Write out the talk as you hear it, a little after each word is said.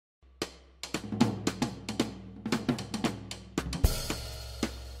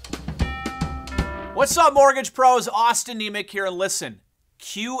What's up, mortgage pros? Austin Niemiec here, and listen,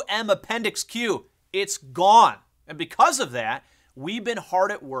 QM Appendix Q, it's gone. And because of that, we've been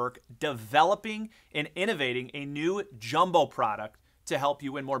hard at work developing and innovating a new jumbo product to help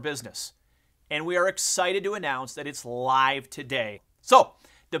you win more business. And we are excited to announce that it's live today. So,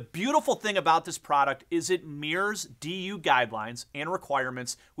 the beautiful thing about this product is it mirrors DU guidelines and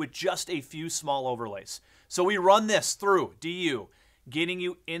requirements with just a few small overlays. So we run this through DU, getting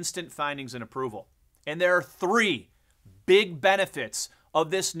you instant findings and approval. And there are three big benefits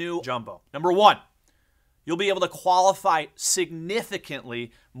of this new jumbo. Number one, you'll be able to qualify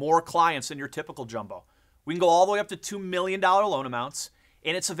significantly more clients than your typical jumbo. We can go all the way up to $2 million loan amounts,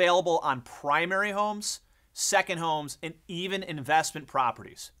 and it's available on primary homes, second homes, and even investment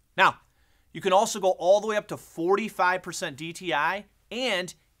properties. Now, you can also go all the way up to 45% DTI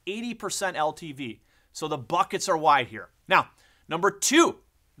and 80% LTV. So the buckets are wide here. Now, number two,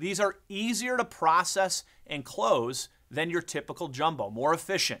 these are easier to process and close than your typical jumbo, more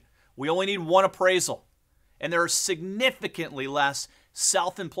efficient. We only need one appraisal, and there is significantly less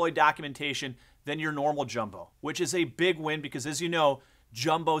self-employed documentation than your normal jumbo, which is a big win because, as you know,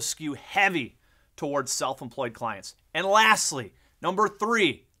 jumbos skew heavy towards self-employed clients. And lastly, number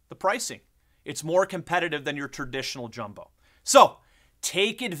three, the pricing. It's more competitive than your traditional jumbo. So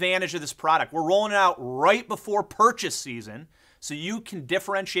take advantage of this product. We're rolling it out right before purchase season so you can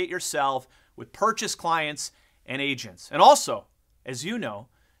differentiate yourself with purchase clients and agents. And also, as you know,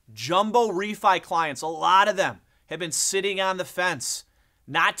 jumbo refi clients, a lot of them have been sitting on the fence,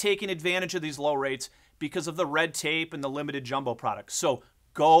 not taking advantage of these low rates because of the red tape and the limited jumbo products. So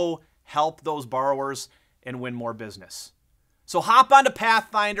go help those borrowers and win more business. So hop onto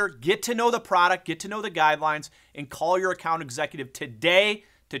Pathfinder, get to know the product, get to know the guidelines, and call your account executive today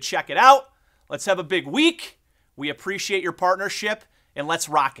to check it out. Let's have a big week. We appreciate your partnership, and let's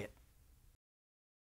rock it.